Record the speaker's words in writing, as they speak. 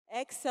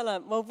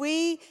Excellent. Well,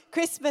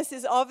 Christmas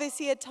is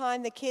obviously a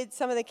time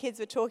some of the kids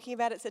were talking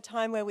about. It's a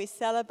time where we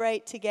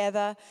celebrate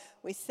together.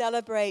 We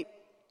celebrate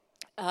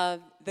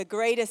the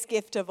greatest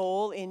gift of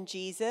all in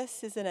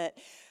Jesus, isn't it?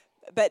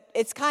 But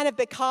it's kind of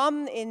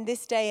become, in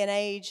this day and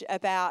age,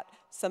 about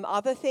some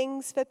other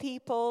things for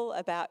people,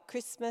 about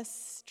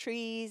Christmas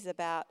trees,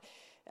 about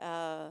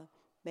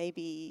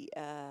maybe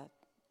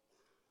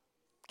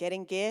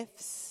getting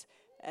gifts,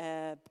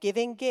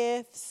 giving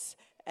gifts,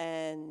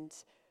 and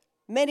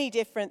many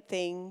different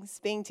things,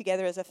 being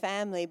together as a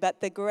family. But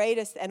the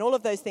greatest, and all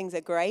of those things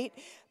are great,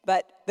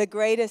 but the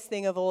greatest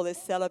thing of all is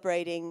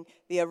celebrating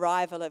the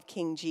arrival of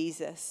King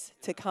Jesus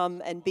to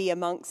come and be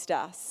amongst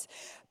us.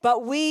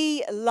 But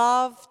we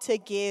love to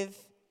give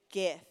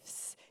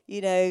gifts.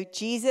 You know,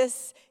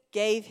 Jesus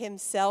gave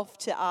himself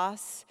to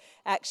us.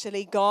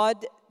 Actually,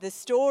 the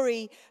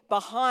story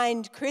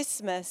behind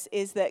Christmas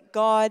is that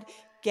God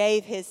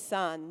gave his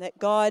son, that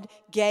God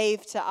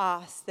gave to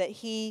us, that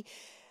he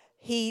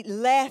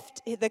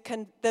left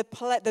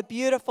the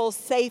beautiful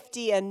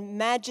safety and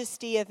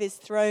majesty of his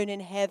throne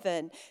in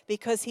heaven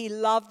because he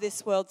loved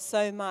this world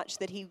so much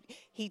that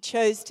he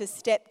chose to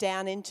step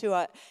down into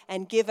it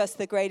and give us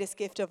the greatest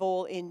gift of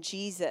all in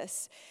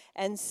Jesus.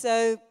 And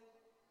so,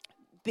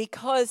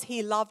 because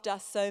he loved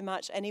us so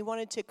much and he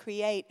wanted to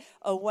create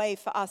a way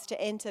for us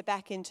to enter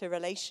back into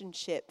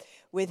relationship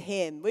with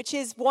him, which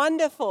is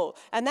wonderful.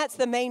 And that's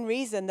the main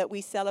reason that we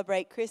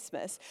celebrate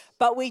Christmas.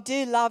 But we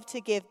do love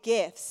to give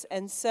gifts.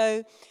 And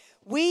so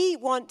we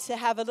want to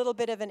have a little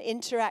bit of an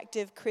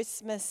interactive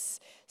Christmas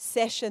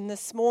session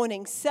this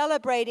morning,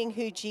 celebrating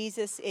who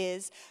Jesus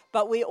is.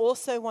 But we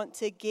also want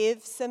to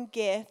give some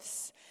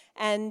gifts,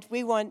 and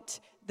we want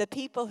the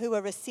people who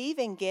are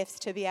receiving gifts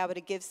to be able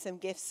to give some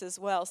gifts as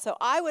well. So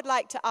I would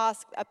like to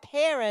ask a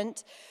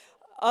parent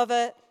of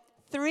a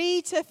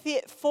 3 to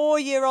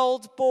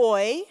 4-year-old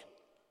boy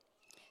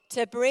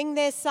to bring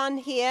their son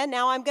here.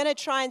 Now I'm going to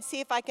try and see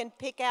if I can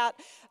pick out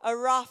a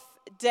rough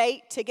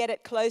date to get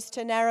it close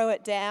to narrow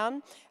it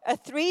down. A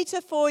 3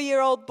 to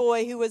 4-year-old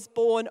boy who was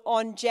born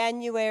on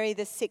January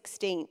the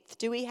 16th.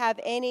 Do we have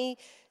any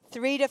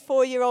 3 to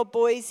 4-year-old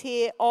boys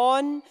here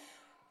on?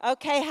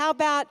 Okay, how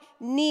about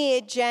near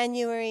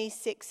January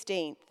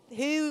 16th?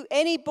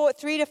 Any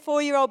 3 to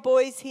 4-year-old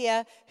boys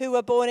here who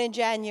were born in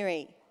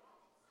January?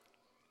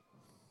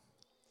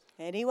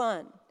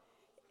 Anyone?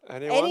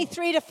 Any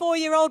 3 to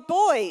 4-year-old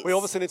boys? We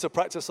obviously need to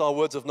practice our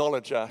words of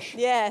knowledge, Ash.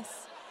 Yes.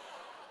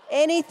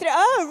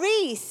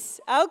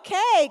 Reese.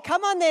 Okay,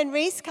 come on then,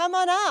 Reese, come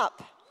on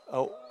up.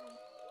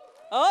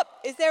 Oh,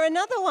 is there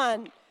another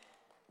one?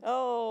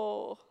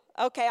 Oh,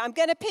 okay, I'm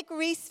going to pick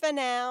Reese for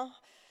now.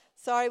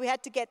 Sorry, we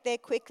had to get there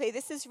quickly.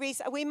 This is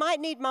Reese. We might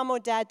need Mum or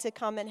Dad to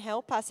come and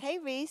help us. Hey,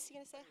 Reese, you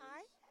going to say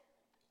hi?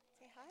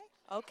 Say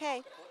hi?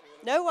 Okay,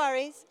 no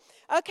worries.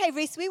 Okay,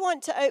 Reese, we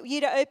want you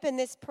to open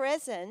this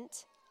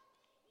present.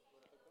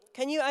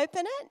 Can you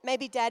open it?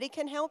 Maybe Daddy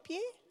can help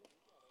you?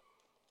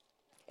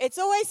 It's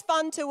always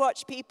fun to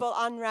watch people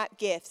unwrap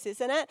gifts,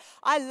 isn't it?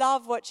 I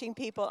love watching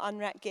people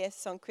unwrap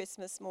gifts on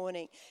Christmas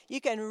morning.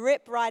 You can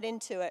rip right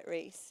into it,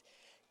 Reese.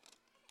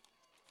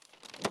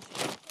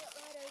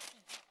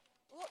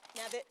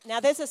 Now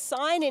there's a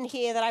sign in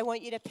here that I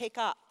want you to pick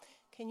up.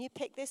 Can you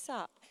pick this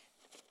up?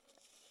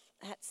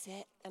 That's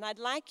it. And I'd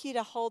like you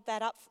to hold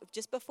that up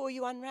just before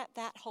you unwrap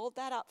that. Hold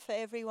that up for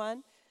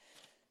everyone.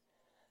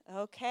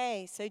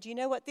 Okay, so do you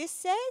know what this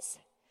says?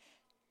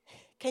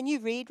 Can you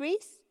read,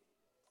 Reese?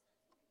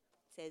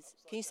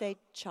 Can you say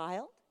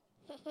child?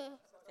 Say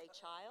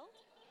child.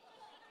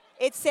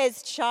 It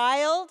says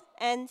child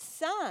and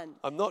son.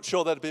 I'm not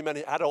sure there'd be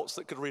many adults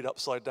that could read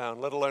upside down,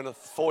 let alone a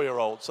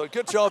 4-year-old. So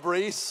good job,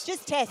 Reese.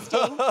 Just testing.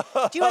 Do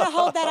you want to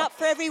hold that up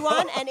for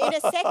everyone? And in a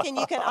second,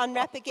 you can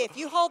unwrap a gift.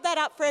 You hold that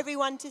up for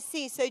everyone to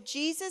see. So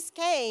Jesus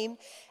came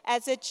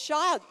as a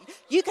child.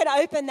 You can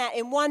open that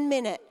in 1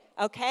 minute,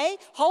 okay?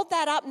 Hold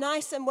that up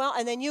nice and well,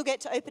 and then you'll get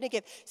to open a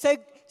gift.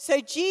 So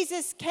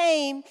Jesus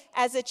came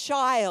as a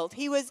child.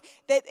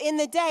 That in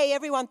the day,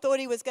 everyone thought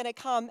he was going to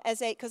come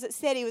because it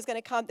said he was going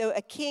to come,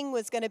 a king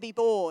was going to be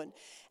born.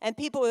 And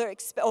people were,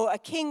 or a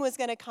king was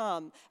going to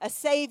come, a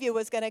savior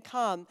was going to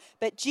come.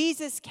 But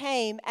Jesus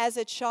came as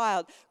a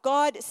child.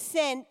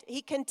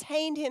 He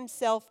contained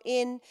himself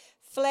in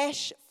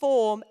flesh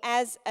form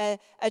as a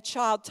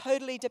child,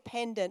 totally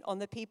dependent on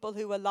the people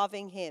who were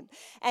loving him.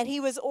 And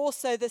he was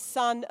also the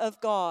Son of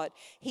God.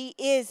 He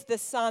is the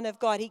Son of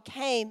God. He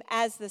came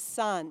as the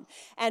Son.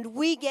 And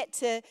we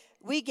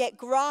get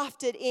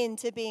grafted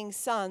into being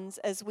sons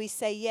as we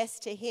say yes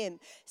to him.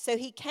 So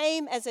he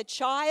came as a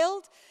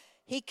child.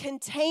 He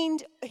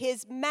contained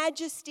his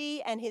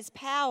majesty and his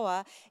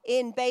power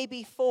in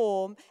baby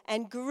form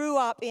and grew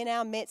up in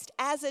our midst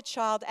as a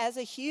child, as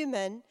a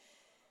human,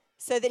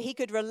 so that he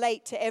could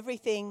relate to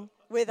everything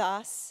with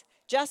us,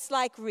 just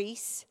like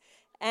Reese.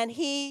 And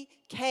he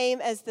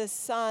came as the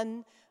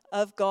Son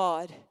of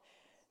God.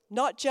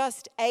 Not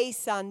just a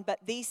son, but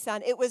the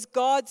Son. It was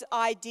God's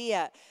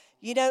idea.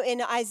 You know,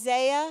 in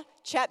Isaiah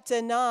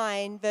chapter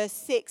 9, verse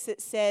 6,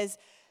 it says,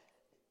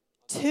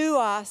 "To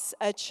us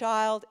a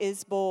child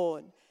is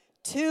born.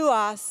 to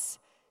us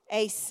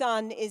a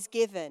son is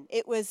given.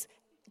 It was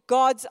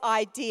God's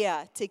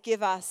idea to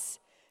give us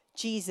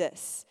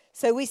Jesus.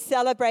 So we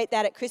celebrate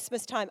that at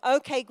Christmas time.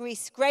 Okay,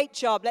 Greece, great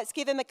job. Let's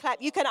give him a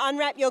clap. You can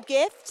unwrap your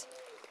gift.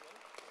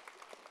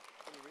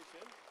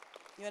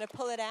 You want to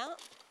pull it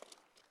out?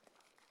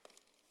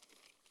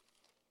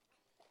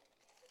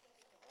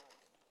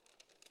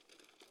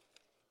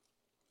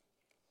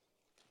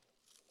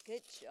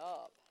 Good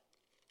job.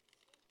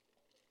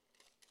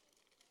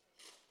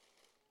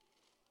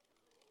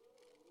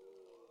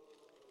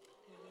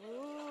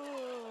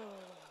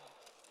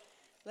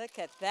 Look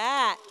at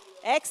that.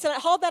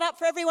 Excellent. Hold that up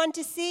for everyone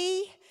to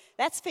see.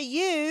 That's for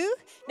you.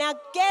 Now,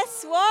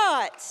 guess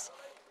what?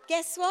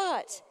 Guess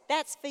what?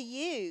 That's for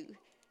you.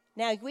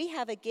 Now, we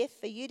have a gift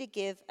for you to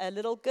give a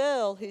little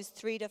girl who's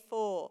 3 to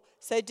 4.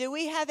 So do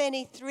we have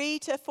any 3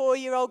 to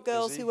 4-year-old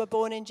girls who were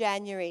born in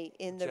January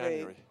in the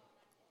room?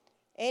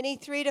 Any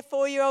 3 to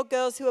 4-year-old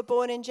girls who were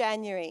born in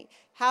January?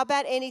 How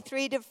about any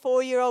 3 to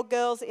 4-year-old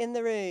girls in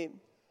the room?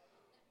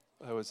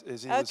 Oh,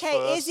 Izzy okay, was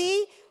first.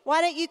 Izzy,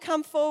 why don't you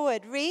come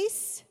forward?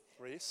 Reese?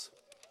 Reese?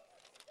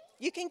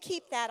 You can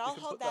keep that. I'll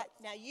hold that.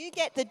 Now you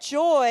get the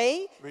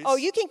joy. Reese? Oh,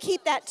 you can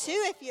keep that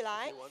too if you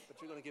like. But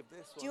you're going to give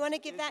this Do you want to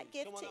give that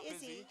gift to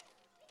Izzy?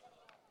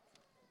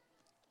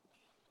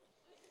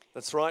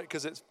 That's right,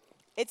 because it's...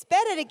 It's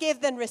better to give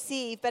than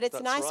receive, but it's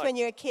That's nice right. when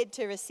you're a kid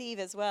to receive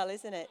as well,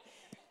 isn't it?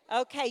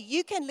 Okay,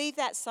 you can leave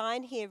that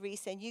sign here,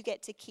 Reese, and you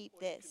get to keep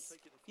this.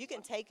 You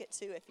can take it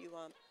too if you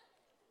want.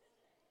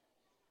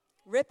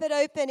 Rip it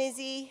open,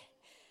 Izzy.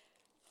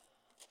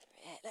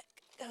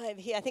 Go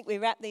over here. I think we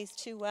wrapped these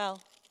too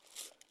well.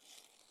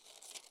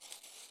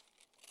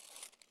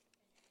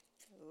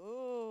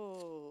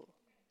 Ooh.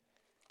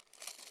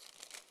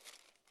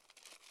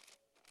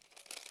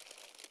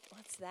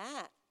 What's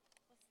that?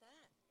 What's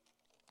that?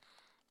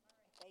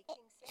 A baking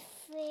set?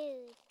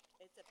 Food.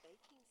 It's a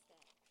baking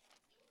set.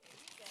 There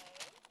you go.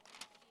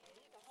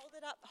 Hold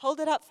it up. Hold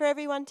it up for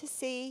everyone to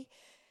see.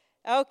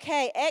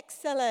 Okay,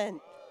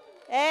 excellent.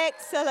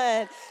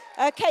 Excellent.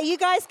 Okay, you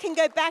guys can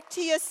go back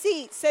to your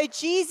seats. So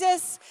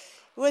Jesus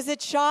was a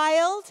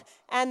child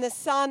and the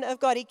Son of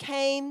God. He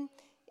came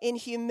in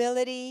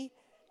humility.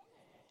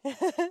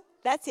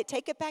 That's it.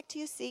 Take it back to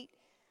your seat.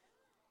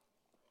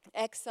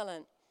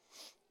 Excellent.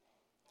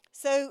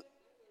 So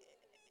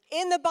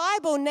in the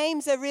Bible,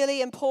 names are really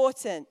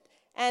important.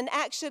 And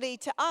actually,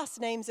 to us,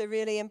 names are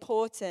really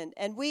important.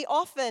 And we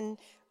often,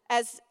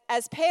 as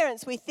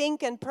parents, we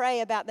think and pray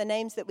about the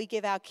names that we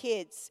give our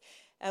kids.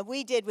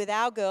 We did with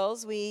our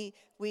girls,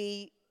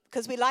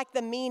 because we like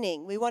the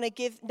meaning. We want to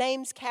give,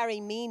 names carry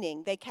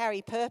meaning. They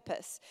carry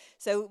purpose.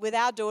 So with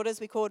our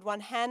daughters, we called one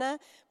Hannah,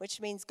 which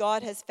means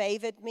God has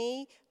favored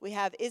me. We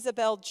have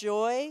Isabel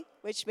Joy,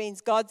 which means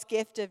God's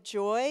gift of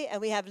joy. And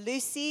we have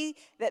Lucy,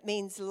 that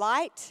means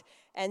light.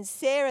 And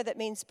Sarah, that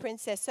means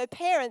princess. So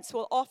parents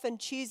will often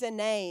choose a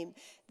name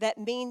that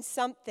means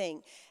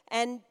something.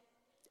 And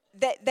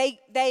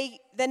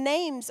the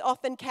names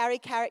often carry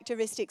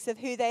characteristics of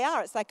who they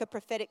are. It's like a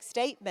prophetic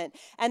statement.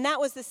 And that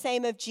was the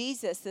same of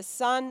Jesus, the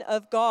Son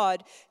of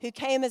God, who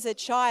came as a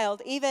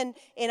child. Even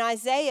in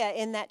Isaiah,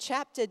 in that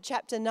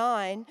chapter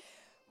 9,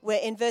 where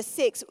in verse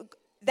 6,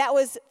 that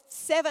was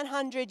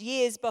 700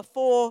 years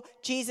before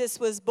Jesus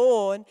was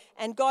born,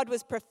 and God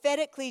was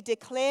prophetically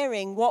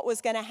declaring what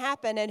was going to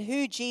happen and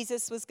who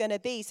Jesus was going to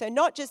be. So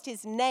not just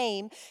his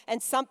name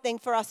and something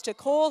for us to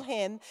call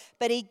him,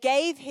 but he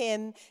gave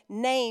him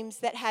names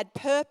that had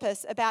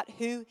purpose about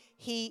who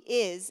he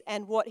is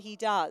and what he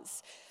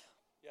does.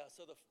 Yeah,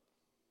 so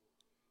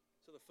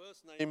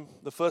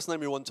the first name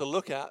we want to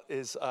look at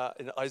is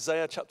in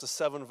Isaiah chapter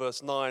 7,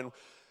 verse 9,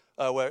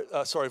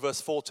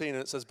 verse 14,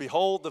 and it says,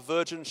 "Behold, the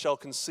virgin shall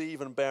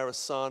conceive and bear a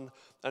son,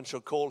 and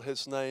shall call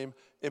his name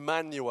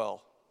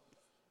Emmanuel."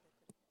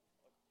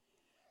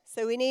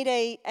 So we need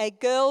a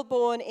girl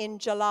born in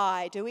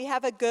July. Do we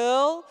have a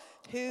girl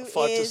who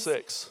 5 to is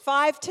 6.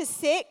 5 to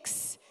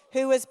 6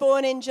 who was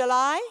born in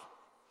July?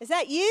 Is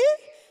that you?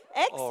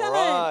 Excellent. All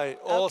right,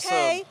 awesome.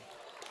 Okay.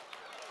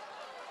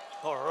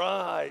 All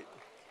right.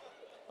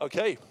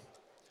 Okay.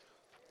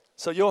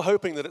 So you're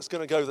hoping that it's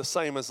going to go the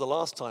same as the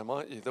last time,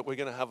 aren't you? That we're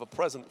going to have a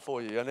present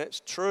for you, and it's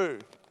true.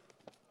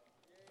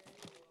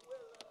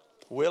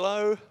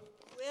 Willow.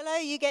 Willow,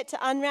 you get to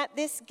unwrap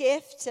this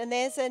gift, and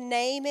there's a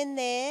name in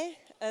there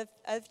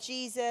of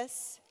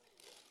Jesus.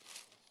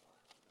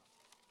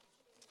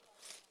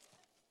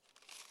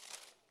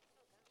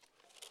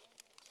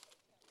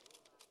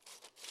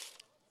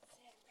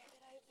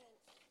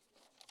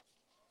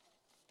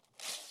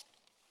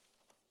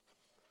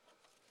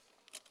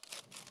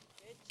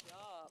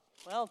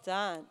 Well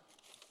done.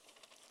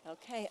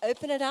 Okay,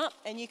 open it up,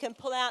 and you can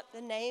pull out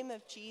the name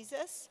of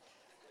Jesus.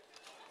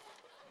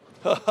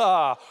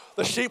 The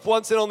sheep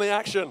wants in on the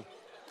action.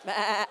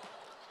 Okay.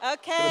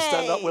 Gonna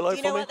stand up, Willow, do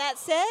you know for me? what that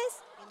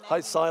says?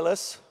 Hi,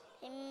 Silas.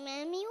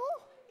 Emmanuel?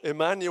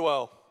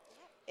 Emmanuel.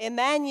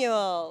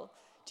 Emmanuel.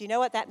 Do you know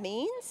what that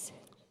means?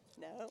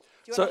 No.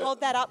 Do you want to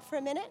hold that up for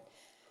a minute?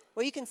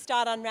 Well, you can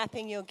start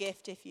unwrapping your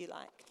gift if you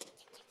like.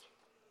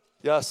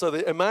 Yeah, so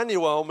the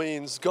Emmanuel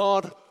means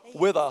God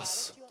with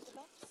us.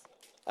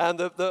 And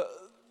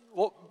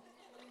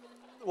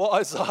what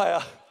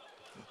Isaiah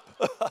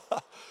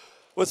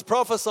was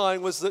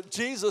prophesying was that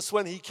Jesus,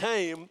 when he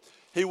came,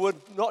 he would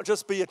not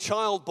just be a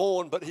child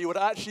born, but he would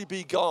actually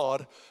be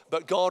God,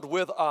 but God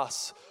with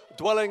us.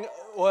 Dwelling,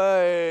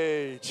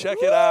 check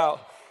it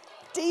out.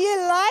 Do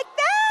you like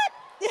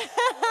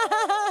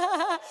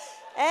that?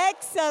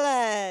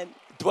 Excellent.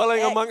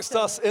 Dwelling amongst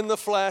us Excellent. in the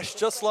flesh,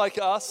 just like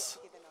us,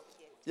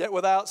 yet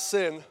without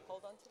sin.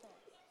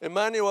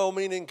 Emmanuel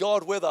meaning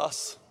God with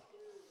us.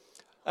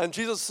 And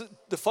Jesus,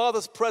 the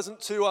Father's present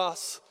to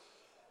us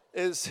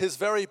is his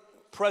very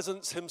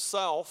presence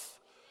himself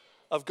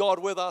of God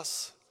with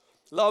us.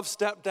 Love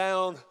stepped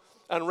down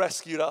and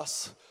rescued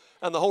us.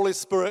 And the Holy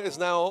Spirit is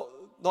now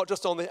not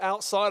just on the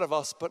outside of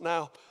us, but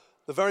now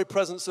the very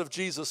presence of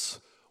Jesus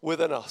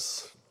within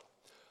us.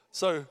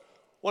 So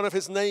one of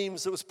his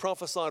names that was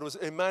prophesied was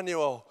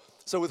Emmanuel.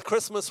 So with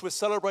Christmas, we're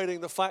celebrating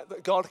the fact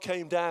that God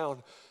came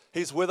down.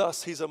 He's with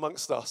us, he's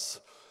amongst us,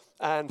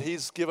 and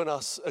he's given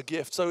us a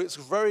gift. So it's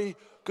a very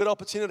good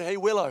opportunity. Hey,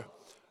 Willow.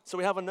 So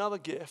we have another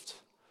gift.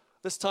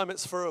 This time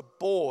it's for a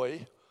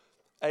boy,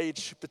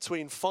 age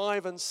between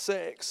 5 and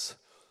 6,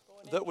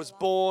 that was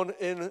born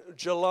in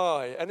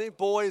July. Any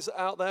boys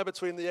out there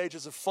between the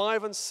ages of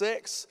 5 and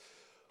 6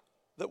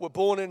 that were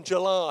born in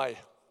July?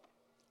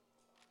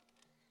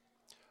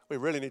 We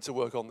really need to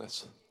work on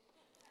this.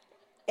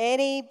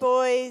 Any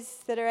boys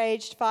that are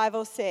aged 5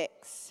 or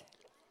 6?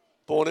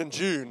 Born in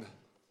June.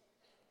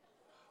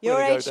 You're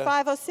Really go aged down.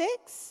 5 or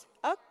 6?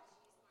 Oh.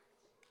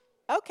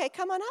 Okay,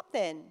 come on up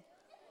then.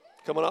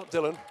 Come on up,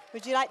 Dylan.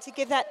 Would you like to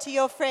give that to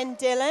your friend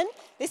Dylan?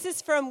 This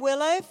is from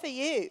Willow for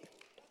you.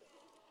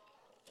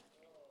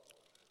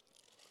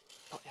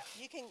 Not yet.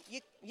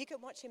 You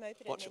can watch him open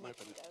it. Watch and him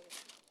then you open can it. go.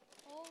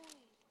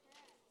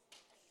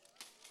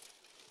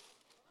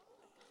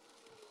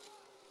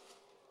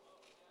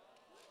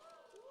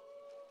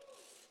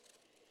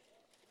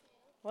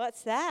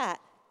 What's that?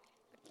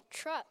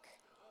 Truck.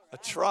 A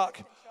truck.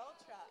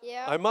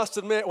 Yeah. I must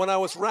admit, when I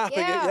was wrapping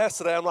it Yeah.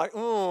 yesterday, I'm like,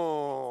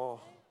 oh.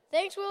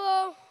 Thanks,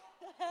 Willow.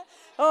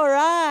 All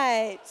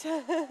right.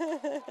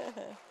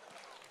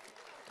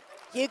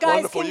 You guys,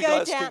 Wonderful. can, You go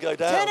guys down. can go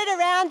down. Turn it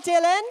around,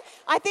 Dylan.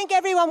 I think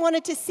everyone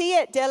wanted to see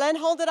it, Dylan.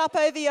 Hold it up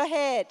over your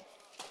head.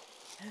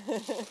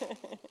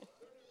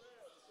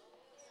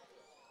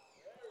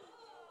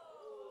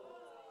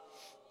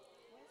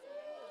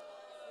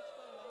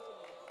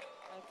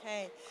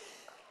 Okay.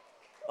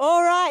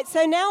 All right,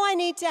 so now I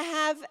need to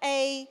have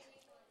a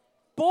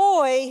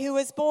boy who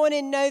was born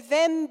in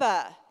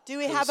November. Do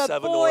we Who's have a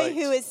 7 or boy 8?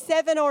 who is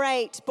 7 or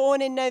 8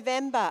 born in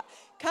November?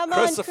 Come on,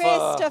 Christopher.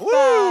 Christopher.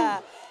 Woo!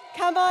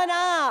 Come on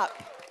up.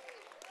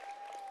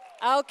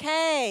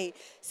 Okay,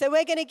 so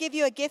we're going to give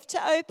you a gift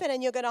to open,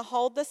 and you're going to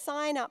hold the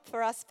sign up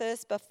for us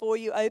first before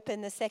you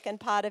open the second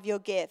part of your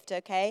gift,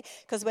 okay?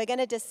 Because we're going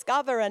to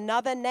discover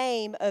another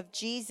name of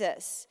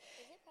Jesus.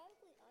 Is it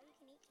probably all you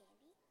can eat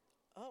candy?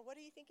 Oh, what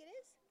do you think it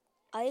is?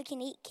 All you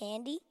can eat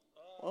candy?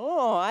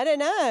 Oh, I don't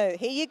know.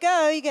 Here you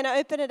go. You're going to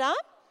open it up?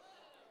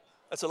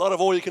 That's a lot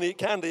of all-you-can-eat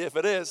candy if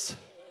it is.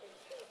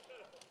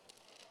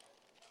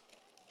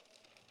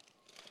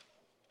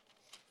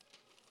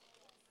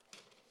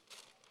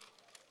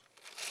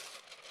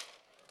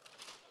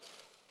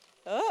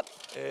 Oh,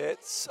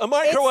 It's a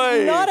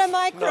microwave. it's not a No.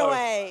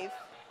 microwave.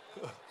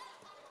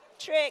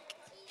 Trick.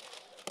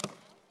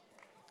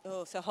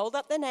 Oh, so hold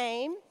up the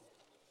name.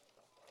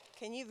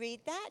 Can you read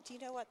that? Do you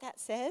know what that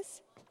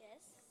says?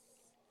 Yes.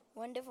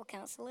 Wonderful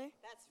counselor.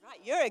 That's right.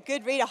 You're a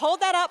good reader.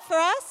 Hold that up for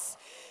us.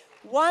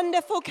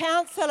 Wonderful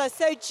counselor.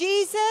 So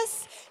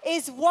Jesus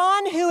is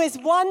one who is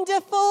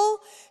wonderful,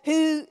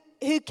 who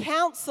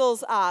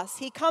counsels us.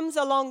 He comes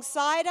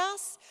alongside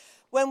us.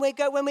 When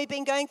we've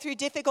been going through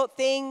difficult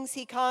things,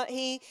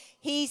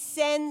 he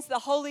sends the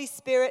Holy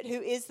Spirit, who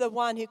is the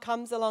one who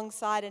comes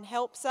alongside and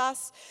helps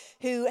us,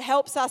 who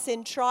helps us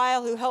in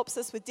trial, who helps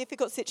us with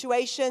difficult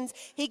situations.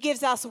 He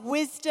gives us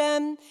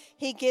wisdom.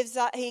 He gives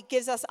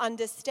us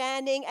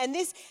understanding. And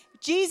this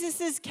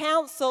Jesus'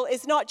 counsel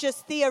is not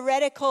just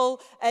theoretical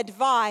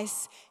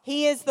advice.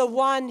 He is the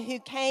one who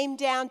came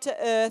down to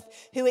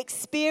earth, who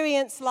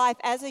experienced life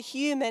as a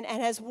human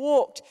and has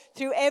walked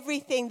through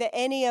everything that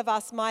any of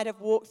us might have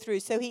walked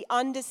through. So he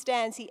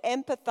understands, he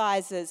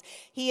empathizes,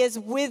 he is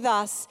with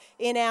us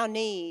in our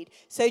need.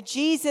 So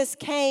Jesus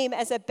came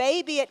as a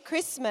baby at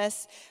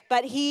Christmas,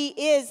 but he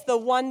is the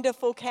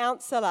wonderful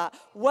counselor.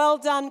 Well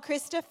done,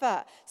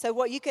 Christopher.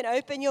 So you can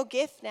open your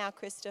gift now,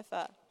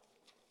 Christopher.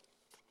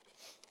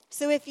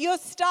 So if you're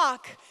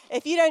stuck,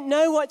 if you don't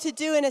know what to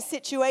do in a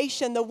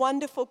situation, the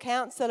wonderful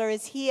counselor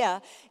is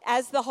here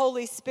as the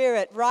Holy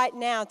Spirit right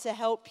now to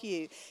help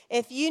you.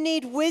 If you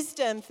need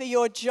wisdom for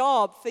your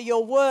job, for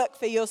your work,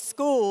 for your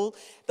school,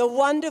 the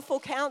wonderful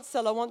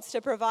counselor wants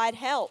to provide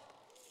help.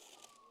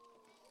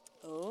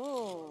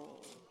 Oh.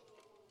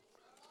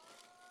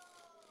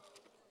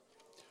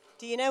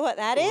 Do you know what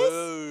that is?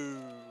 Whoa.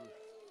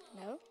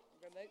 No.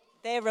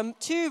 They're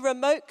two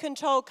remote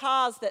control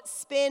cars that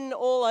spin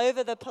all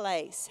over the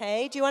place.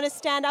 Hey, do you want to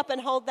stand up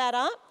and hold that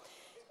up?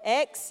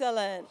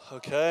 Excellent.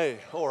 Okay,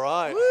 all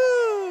right.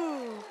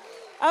 Woo!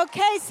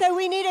 Okay, so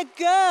we need a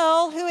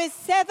girl who is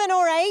 7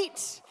 or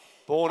 8.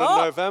 Born in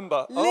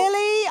November.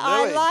 Lily,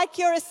 I like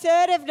your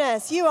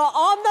assertiveness. You are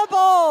on the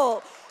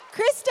ball.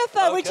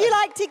 Christopher, would Okay. you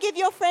like to give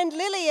your friend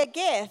Lily a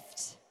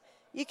gift?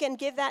 You can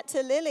give that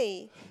to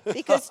Lily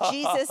because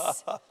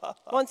Jesus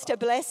wants to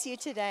bless you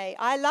today.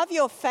 I love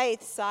your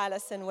faith,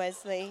 Silas and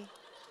Wesley.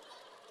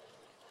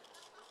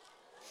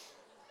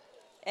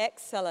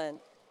 Excellent.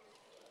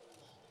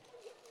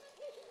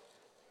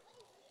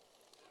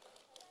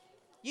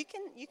 You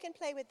can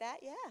play with that,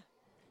 yeah.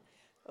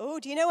 Oh,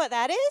 do you know what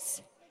that is?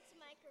 It's a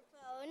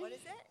microphone. What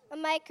is it? A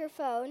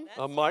microphone.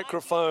 A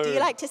microphone. Do you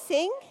like to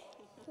sing?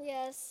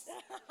 Yes.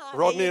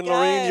 Rodney There and you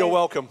Lorene, go. you're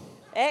welcome.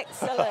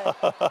 Excellent.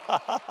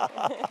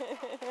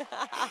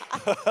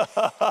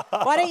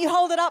 Why don't you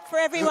hold it up for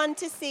everyone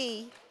to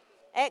see?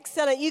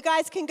 Excellent. You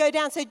guys can go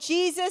down. So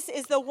Jesus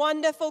is the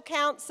wonderful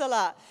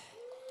counselor.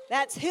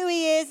 That's who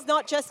he is,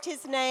 not just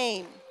his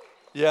name.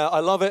 Yeah, I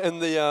love it. In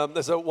the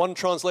there's one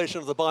translation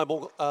of the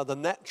Bible, the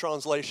Net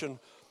translation,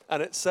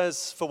 and it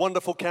says for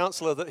Wonderful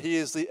Counselor that he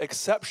is the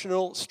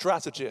exceptional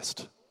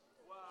strategist.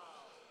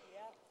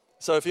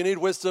 So if you need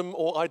wisdom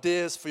or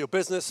ideas for your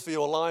business, for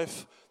your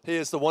life, he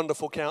is the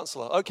Wonderful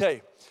Counselor.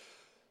 Okay,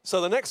 so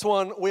the next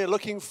one, we're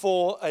looking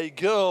for a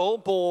girl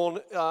born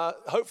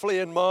hopefully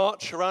in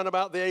March, around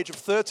about the age of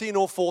 13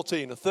 or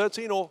 14. A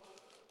 13 or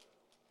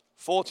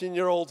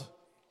 14-year-old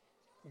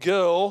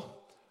girl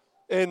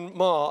in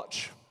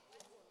March.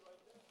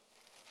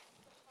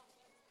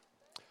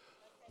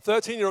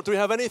 13-year-old, do we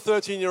have any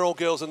 13-year-old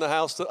girls in the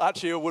house that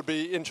actually would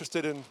be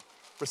interested in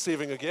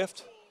receiving a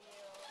gift?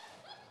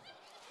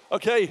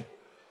 Okay,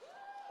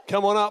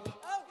 come on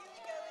up.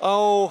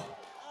 Oh,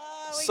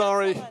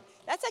 sorry.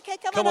 That's okay,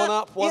 come Come on on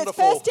up. up,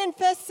 wonderful. It's first in,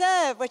 first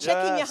serve. We're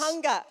checking your Yes.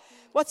 hunger.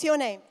 What's your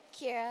name?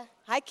 Kira.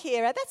 Hi,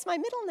 Kira. That's my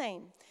middle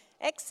name.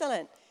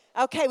 Excellent.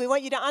 Okay, we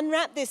want you to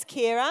unwrap this,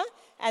 Kira,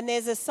 and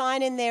there's a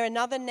sign in there,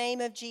 another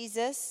name of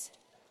Jesus.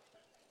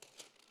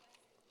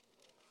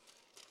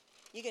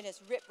 You can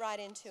just rip right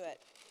into it.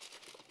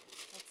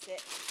 That's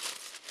it.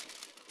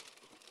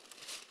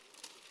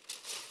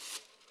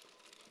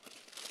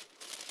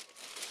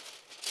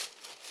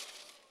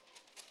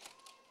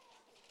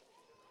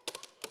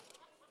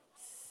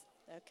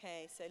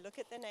 Okay, so look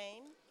at the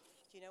name.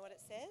 Do you know what it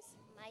says?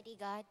 Mighty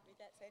God. Read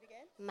that, say it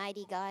again.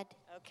 Mighty God.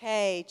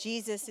 Okay,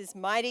 Jesus is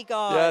mighty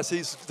God. Yes,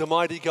 he's the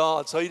mighty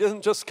God. So he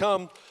doesn't just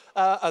come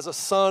as a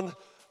son,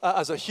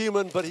 as a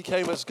human, but he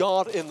came as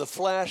God in the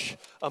flesh,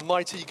 a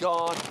mighty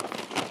God.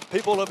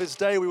 People of his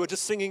day, we were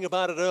just singing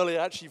about it earlier,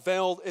 actually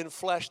veiled in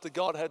flesh the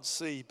Godhead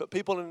see. But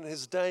people in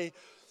his day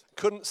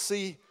couldn't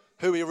see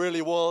who he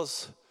really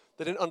was.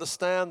 They didn't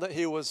understand that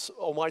he was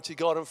Almighty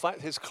God. In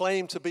fact, his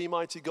claim to be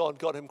mighty God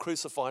got him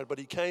crucified. But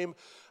he came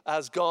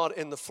as God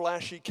in the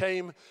flesh. He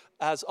came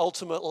as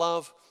ultimate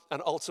love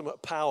and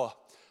ultimate power.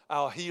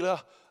 Our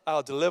healer,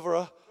 our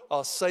deliverer,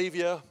 our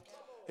savior.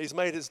 He's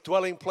made his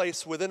dwelling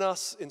place within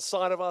us,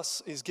 inside of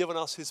us. He's given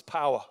us his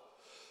power.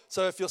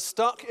 So if you're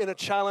stuck in a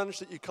challenge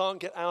that you can't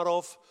get out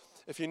of,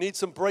 if you need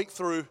some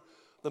breakthrough,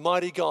 the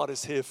mighty God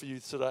is here for you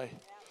today.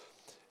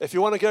 If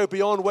you want to go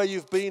beyond where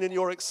you've been in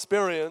your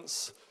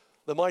experience,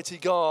 the mighty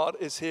God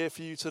is here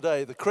for you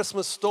today. The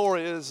Christmas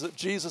story is that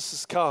Jesus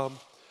has come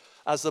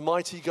as the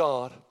mighty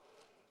God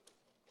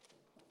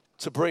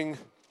to bring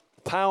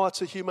power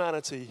to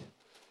humanity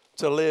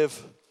to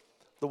live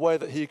the way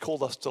that he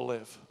called us to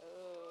live.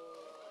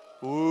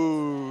 Ooh.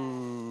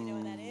 You know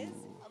what that is?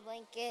 A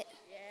blanket.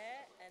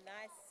 Yeah, a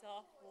nice,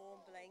 soft, warm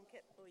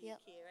blanket for you, Yep.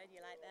 Kira. Do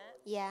you like that?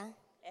 Yeah.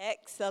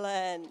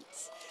 Fantastic.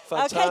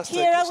 Excellent. Okay,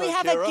 Kira, we So,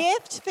 have Kira? a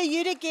gift for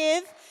you to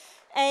give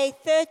a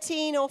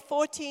 13 or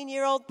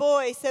 14-year-old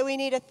boy. So we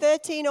need a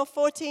 13 or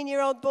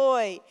 14-year-old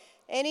boy.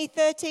 Any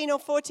 13 or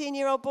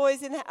 14-year-old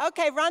boys in the...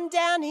 Okay, run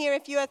down here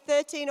if you are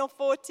 13 or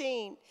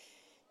 14.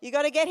 You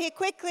got to get here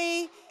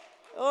quickly.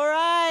 All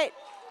right.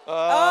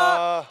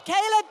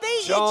 Caleb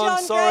beat John, you,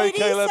 John sorry, Grady.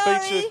 Caleb sorry.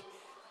 beat you.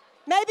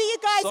 Maybe you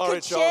guys Sorry,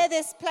 could John. share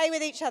this, play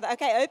with each other.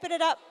 Okay, open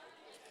it up.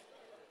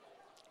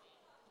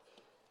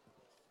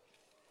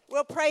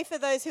 We'll pray for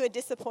those who are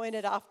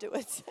disappointed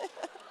afterwards.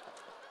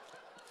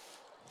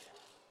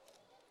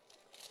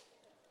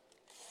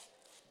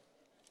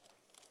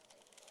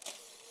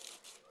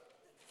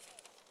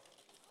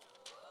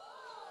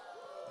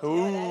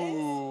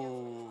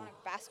 Ooh.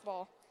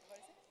 Basketball.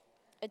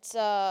 It's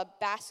a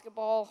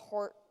basketball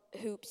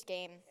hoops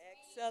game.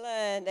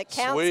 Excellent. It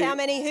counts Sweet. how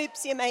many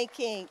hoops you're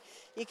making.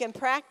 You can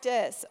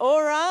practice.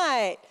 All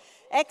right.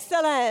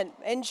 Excellent.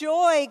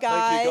 Enjoy,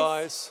 guys. Thank you,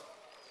 guys.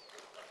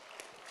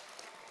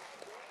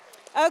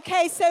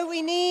 Okay, so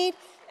we need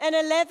an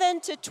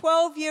 11 to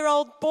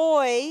 12-year-old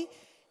boy.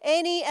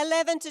 Any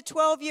 11 to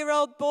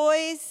 12-year-old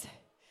boys?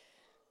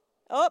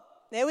 Oh,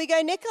 there we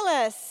go,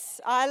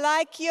 Nicholas. I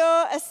like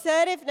your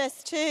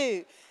assertiveness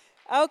too.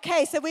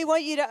 Okay, so we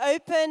want you to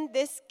open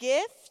this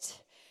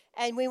gift.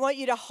 And we want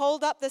you to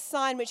hold up the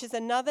sign, which is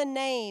another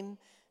name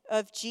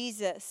of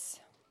Jesus.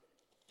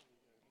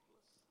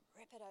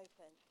 Rip it open.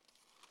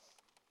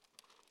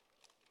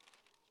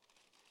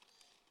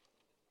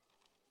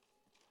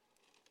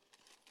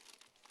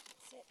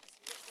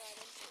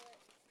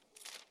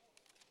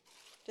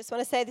 Just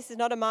want to say this is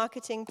not a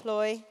marketing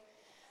ploy.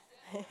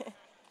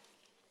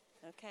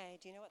 Okay,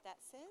 do you know what that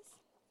says?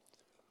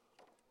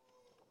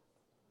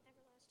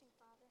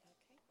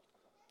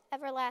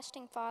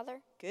 Everlasting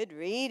Father. Good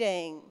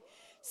reading.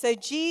 So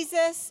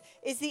Jesus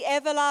is the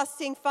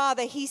everlasting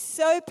Father. He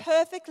so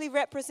perfectly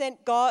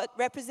represented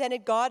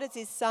God as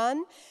his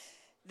Son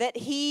that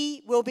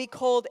he will be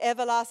called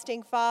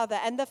everlasting Father.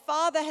 And the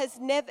Father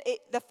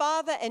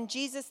and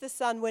Jesus the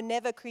Son were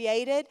never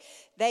created.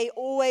 They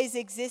always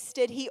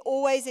existed. He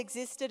always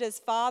existed as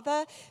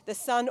Father. The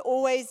Son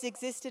always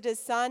existed as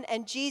Son.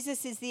 And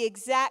Jesus is the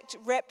exact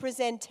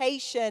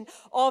representation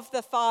of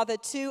the Father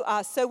to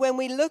us. So when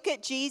we look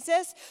at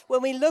Jesus,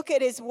 when we look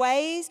at his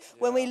ways,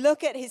 when we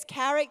look at his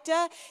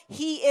character,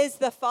 he is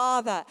the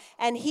Father.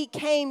 And he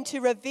came to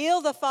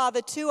reveal the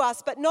Father to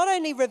us, but not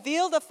only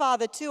reveal the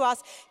Father to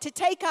us, to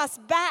take us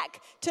back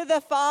to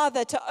the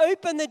Father, to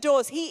open the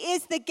doors. He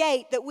is the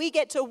gate that we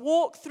get to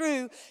walk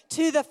through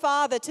to the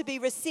Father, to be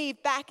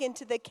received back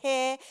into the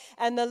care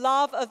and the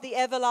love of the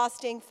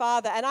everlasting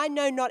Father. And I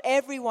know not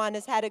everyone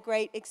has had a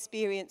great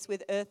experience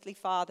with earthly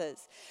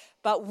fathers,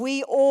 but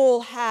we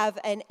all have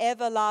an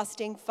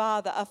everlasting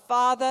Father, a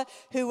Father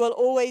who will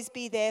always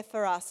be there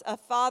for us, a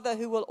Father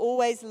who will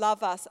always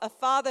love us, a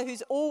Father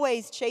who's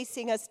always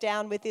chasing us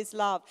down with his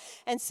love.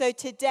 And so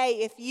today,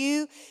 if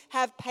you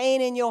have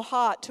pain in your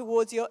heart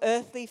towards your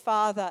earthly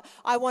father,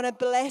 I want to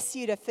bless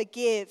you to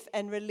forgive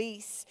and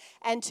release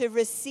and to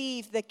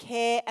receive the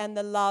care and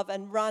the love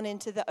and run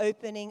into the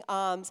opening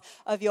arms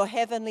of your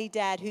heavenly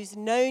Dad who's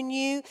known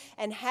you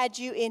and had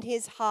you in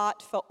his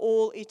heart for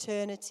all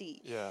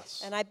eternity.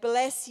 Yes. And I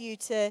bless you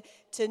to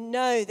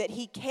know that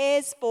he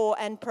cares for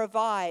and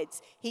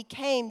provides.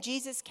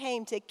 Jesus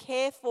came to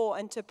care for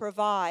and to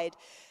provide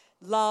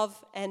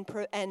love and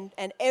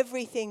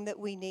everything that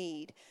we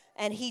need.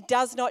 And he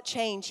does not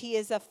change. He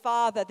is a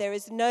Father. There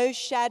is no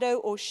shadow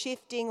or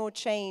shifting or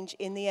change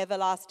in the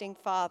everlasting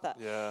Father.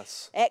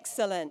 Yes.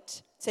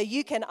 Excellent. So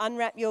you can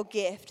unwrap your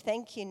gift.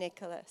 Thank you,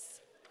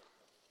 Nicholas.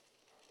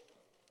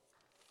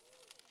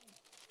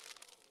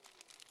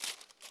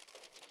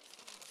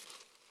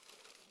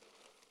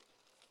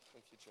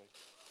 Thank you, Jake.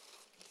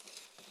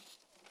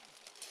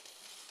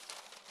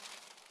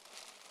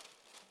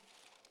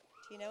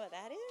 Do you know what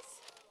that is?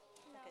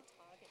 No. Like a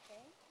target game?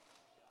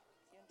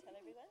 Do you want to tell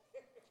everyone?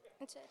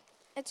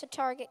 It's a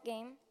target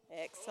game.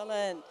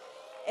 Excellent.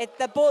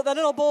 The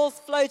little balls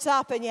float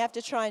up and you have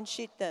to try and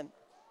shoot them.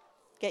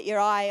 Get your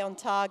eye on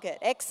target.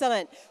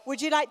 Excellent.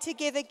 Would you like to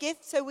give a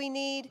gift? So we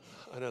need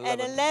an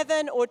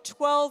 11 or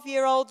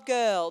 12-year-old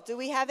girl. Do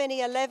we have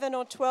any 11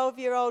 or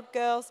 12-year-old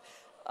girls?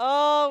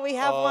 Oh, we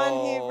have one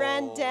who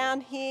ran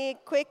down here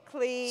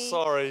quickly.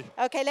 Sorry.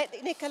 Okay,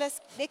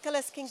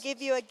 Nicholas can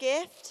give you a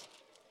gift.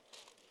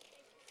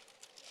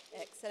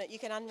 Excellent. You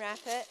can unwrap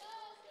it.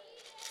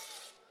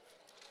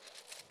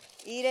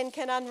 Eden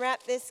can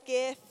unwrap this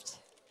gift.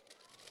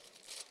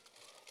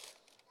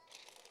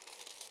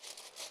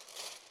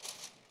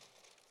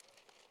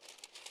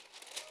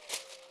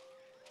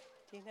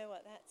 Do you know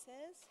what that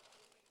says?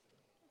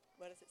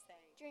 What does it say?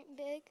 Dream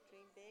big.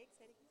 Dream big.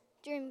 Say it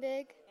again. Dream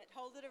big.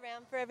 Hold it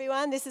around for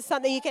everyone. This is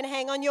something you can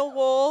hang on your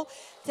wall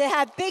to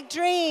have big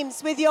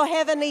dreams with your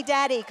heavenly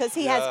Daddy, because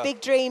he has big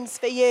dreams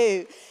for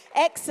you.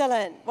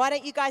 Excellent. Why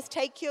don't you guys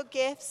take your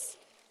gifts?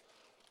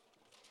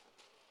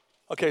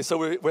 Okay,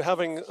 so we're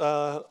having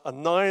a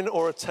 9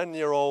 or a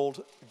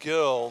 10-year-old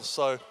girl.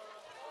 So,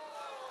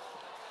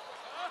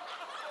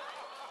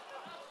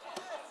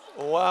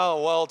 wow,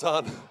 well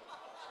done.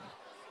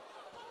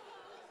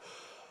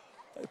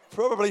 I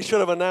probably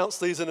should have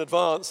announced these in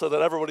advance so that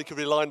everybody could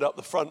be lined up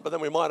the front, but then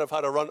we might have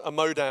had a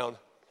mow down.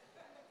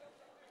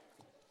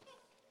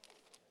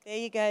 There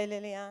you go,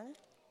 Liliana.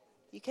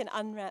 You can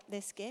unwrap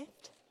this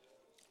gift.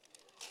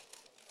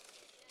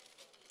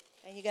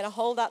 And you're going to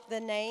hold up the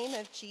name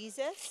of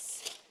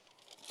Jesus.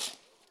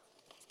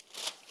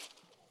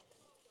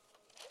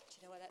 Do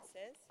you know what that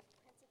says?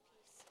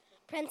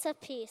 Prince of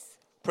Peace.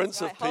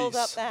 Prince of Right, Peace. hold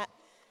up that.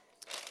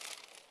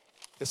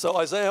 So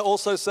Isaiah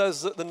also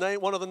says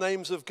that one of the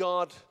names of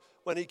God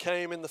when he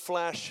came in the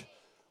flesh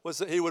was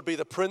that he would be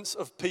the Prince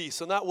of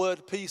Peace. And that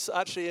word peace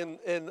actually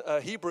in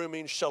Hebrew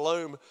means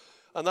shalom.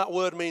 And that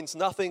word means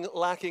nothing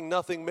lacking,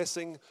 nothing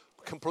missing,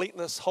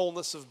 completeness,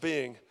 wholeness of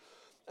being.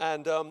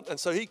 And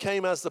so he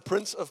came as the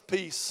Prince of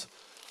Peace.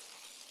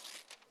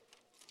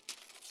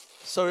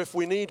 So if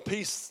we need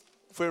peace,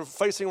 if we're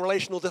facing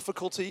relational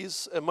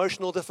difficulties,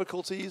 emotional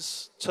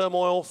difficulties,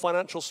 turmoil,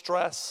 financial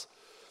stress,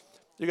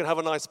 you can have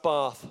a nice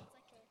bath.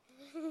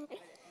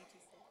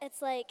 It's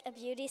like a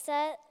beauty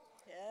set.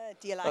 Yeah,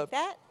 do you like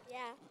that? Yeah.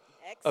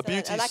 Excellent. A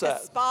beauty like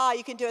set. a spa.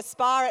 You can do a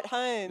spa at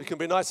home. You can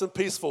be nice and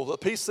peaceful. The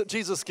peace that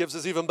Jesus gives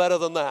is even better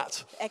than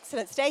that.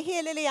 Excellent. Stay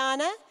here,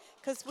 Liliana,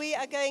 because we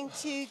are going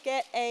to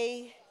get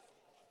a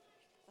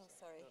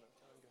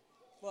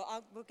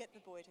Well, we'll get the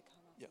boy to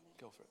come up. Yeah,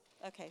 go for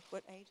it. Okay,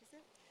 what age is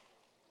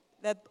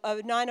it?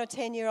 A 9 or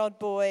 10-year-old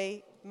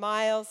boy.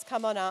 Miles,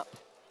 come on up.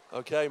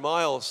 Okay,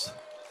 Miles.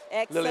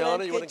 Excellent,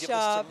 Liliana, you good want to give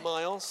job. this to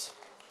Miles?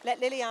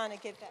 Let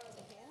Liliana give that to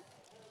him.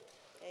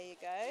 There you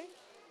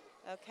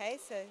go. Okay,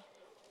 so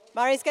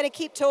Murray's going to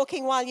keep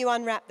talking while you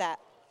unwrap that.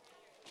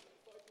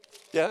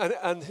 Yeah,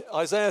 and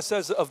Isaiah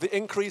says that of the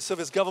increase of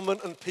his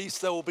government and peace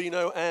there will be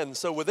no end.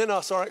 So within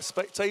us, our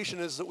expectation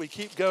is that we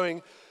keep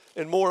going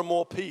in more and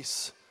more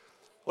peace.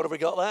 What have we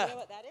got You there? know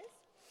what that is?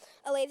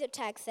 A laser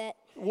tag set.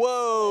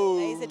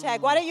 Whoa! Laser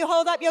tag. Why don't you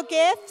hold up your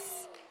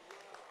gifts?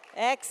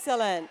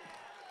 Excellent.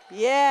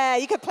 Yeah,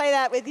 you could play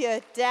that with your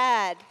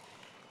dad.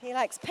 He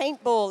likes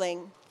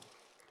paintballing.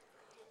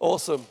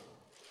 Awesome.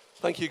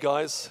 Thank you,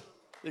 guys.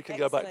 You can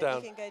go back Excellent.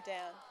 down. You can go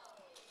down.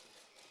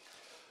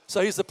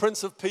 So he's the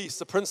Prince of Peace,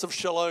 the Prince of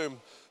Shalom.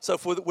 So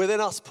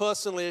within us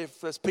personally, if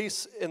there's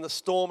peace in the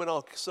storm, in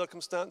our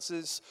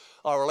circumstances,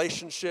 our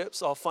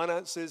relationships, our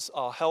finances,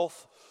 our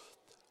health,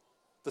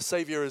 the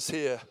Savior is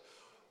here.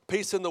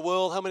 Peace in the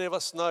world. How many of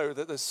us know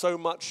that there's so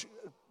much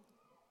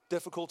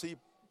difficulty,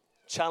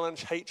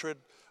 challenge, hatred,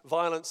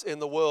 violence in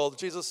the world?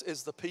 Jesus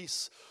is the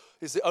peace.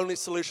 He's the only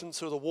solution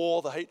to the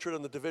war, the hatred,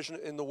 and the division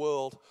in the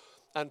world.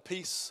 And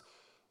peace,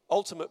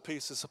 ultimate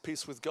peace, is a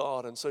peace with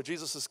God. And so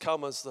Jesus has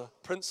come as the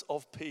Prince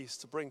of Peace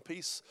to bring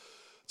peace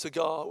to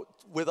God,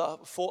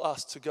 for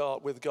us to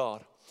God, with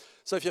God.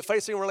 So if you're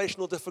facing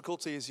relational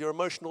difficulties, your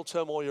emotional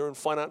turmoil, you're in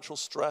financial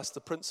stress,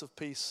 the Prince of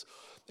Peace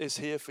is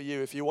here for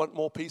you. If you want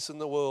more peace in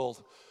the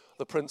world,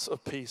 the Prince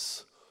of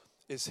Peace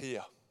is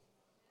here.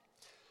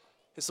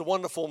 It's the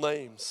wonderful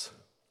names.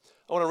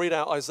 I want to read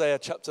out Isaiah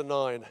chapter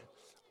 9.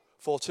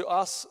 For to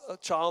us a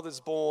child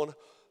is born,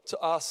 to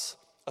us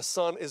a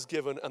son is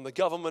given, and the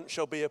government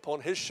shall be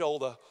upon his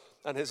shoulder,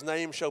 and his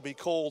name shall be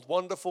called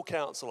Wonderful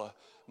Counselor,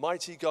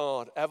 Mighty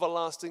God,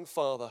 Everlasting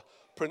Father,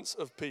 Prince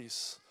of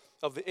Peace.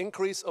 Of the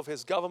increase of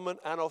his government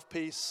and of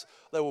peace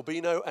there will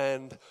be no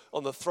end,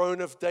 on the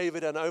throne of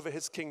David and over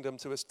his kingdom,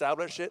 to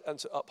establish it and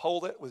to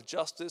uphold it with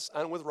justice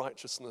and with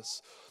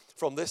righteousness,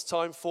 from this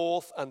time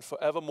forth and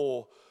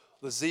forevermore.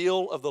 The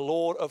zeal of the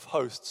Lord of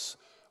hosts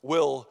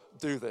will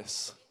do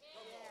this.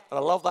 And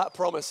I love that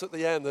promise at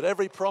the end, that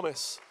every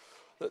promise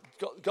that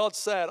God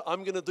said,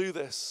 I'm going to do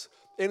this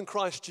in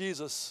Christ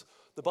Jesus,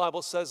 the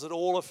Bible says that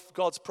all of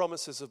God's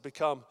promises have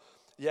become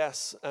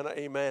yes and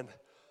amen.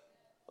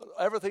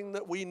 Everything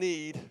that we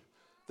need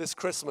this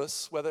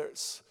Christmas, whether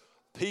it's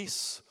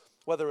peace,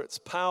 whether it's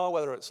power,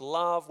 whether it's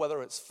love,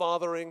 whether it's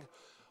fathering,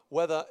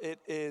 whether it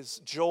is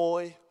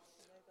joy,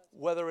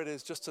 whether it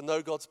is just to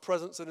know God's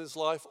presence in his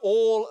life,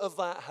 all of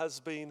that has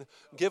been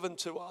given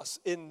to us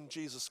in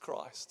Jesus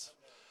Christ.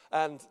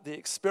 And the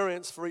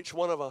experience for each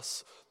one of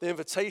us, the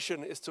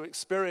invitation is to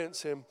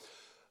experience him.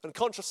 And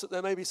conscious that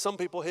there may be some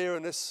people here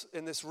in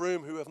this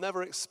room who have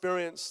never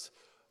experienced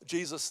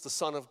Jesus, the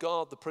Son of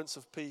God, the Prince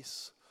of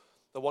Peace,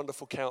 the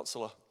Wonderful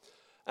Counselor.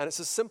 And it's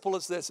as simple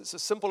as this. It's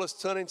as simple as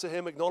turning to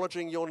him,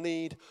 acknowledging your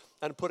need,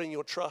 and putting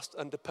your trust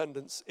and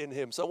dependence in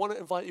him. So I want to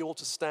invite you all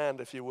to stand,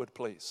 if you would,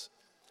 please.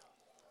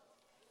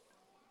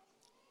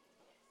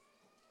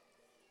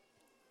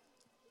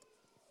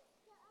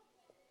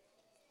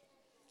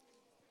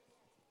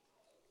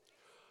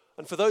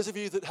 And for those of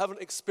you that haven't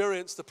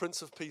experienced the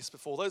Prince of Peace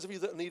before, those of you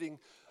that are needing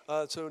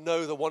to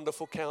know the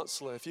Wonderful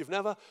Counselor, if you've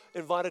never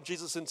invited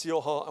Jesus into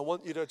your heart, I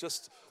want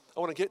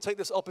to take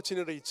this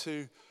opportunity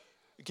to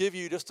give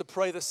you just to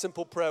pray this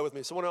simple prayer with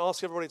me. So I want to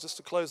ask everybody just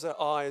to close their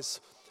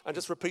eyes and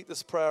just repeat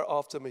this prayer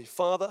after me.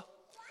 Father,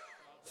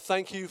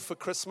 thank you for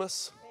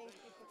Christmas.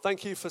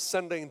 Thank you for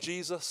sending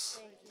Jesus,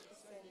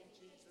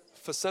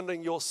 for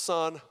sending your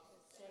Son,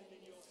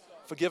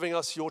 for giving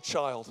us your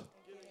child,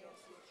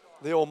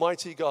 the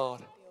Almighty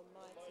God,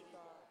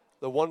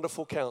 the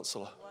Wonderful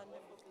Counselor,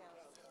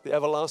 the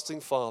Everlasting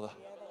Father,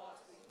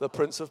 the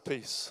Prince of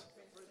Peace.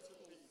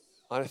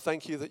 I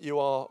thank you that you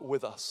are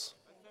with us.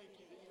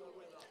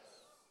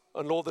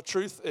 And Lord, the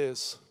truth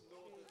is,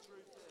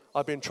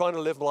 I've been trying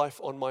to live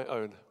life on my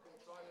own.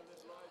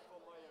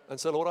 And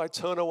so, Lord, I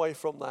turn away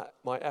from that,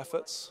 my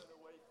efforts,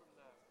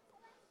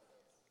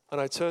 and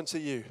I turn to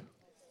you.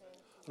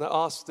 And I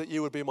ask that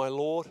you would be my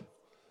Lord,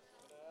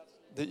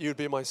 that you would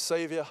be my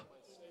Savior,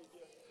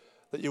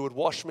 that you would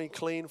wash me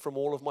clean from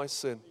all of my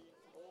sin,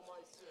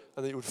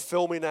 and that you would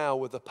fill me now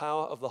with the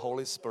power of the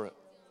Holy Spirit.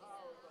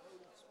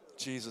 In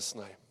Jesus'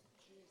 name.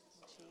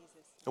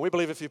 And we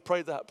believe if you've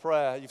prayed that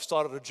prayer, you've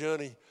started a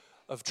journey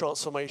of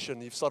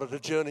transformation. You've started a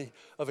journey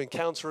of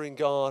encountering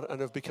God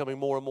and of becoming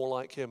more and more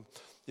like him.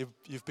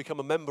 You've become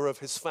a member of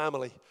his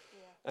family,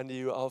 and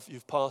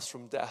you've passed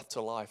from death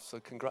to life. So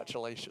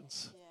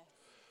congratulations.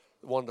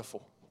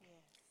 Wonderful.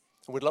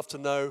 And we'd love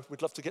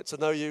to get to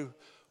know you.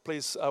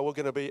 Please, we're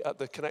going to be at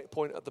the Connect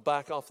point at the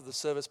back after the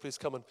service. Please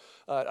come and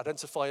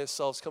identify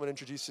yourselves. Come and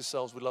introduce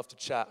yourselves. We'd love to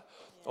chat.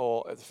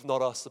 Or if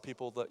not us, the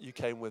people that you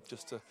came with,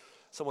 just to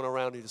someone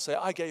around you to say,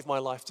 I gave my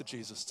life to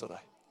Jesus today.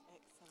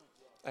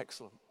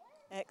 Excellent.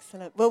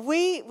 Excellent. Well,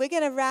 we're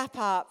going to wrap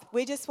up.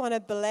 We just want to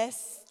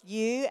bless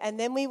you, and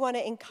then we want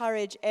to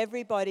encourage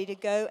everybody to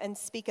go and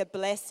speak a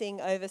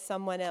blessing over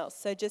someone else.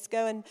 So just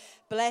go and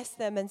bless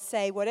them and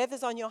say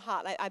whatever's on your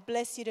heart. Like, I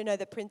bless you to know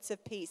the Prince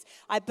of Peace.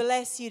 I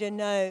bless you to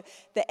know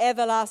the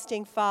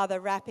everlasting Father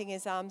wrapping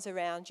his arms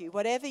around you.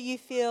 Whatever you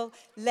feel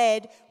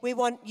led, we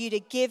want you to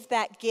give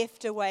that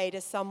gift away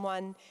to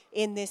someone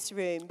in this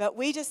room. But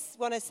we just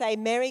want to say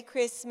Merry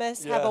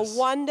Christmas. Have a Yes.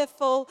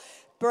 wonderful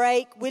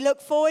break. We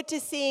look forward to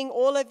seeing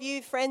all of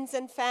you, friends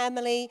and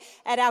family,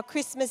 at our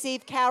Christmas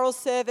Eve carol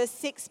service,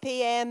 6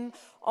 p.m.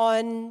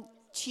 on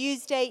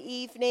Tuesday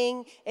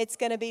evening. It's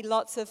going to be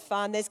lots of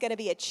fun. There's going to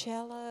be a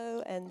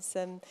cello and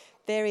some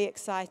very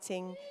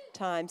exciting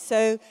time.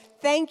 So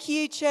thank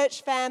you,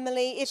 church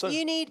family. If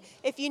you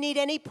need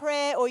any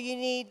prayer or you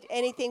need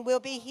anything, we'll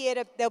be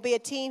here. There'll be a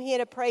team here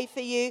to pray for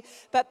you.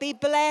 But be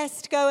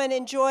blessed. Go and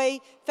enjoy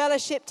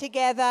fellowship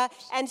together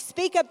and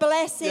speak a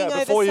blessing over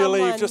someone. Before you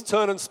leave, just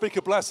turn and speak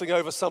a blessing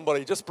over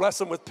somebody. Just bless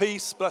them with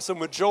peace, bless them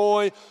with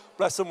joy,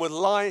 bless them with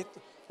light,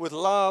 with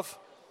love.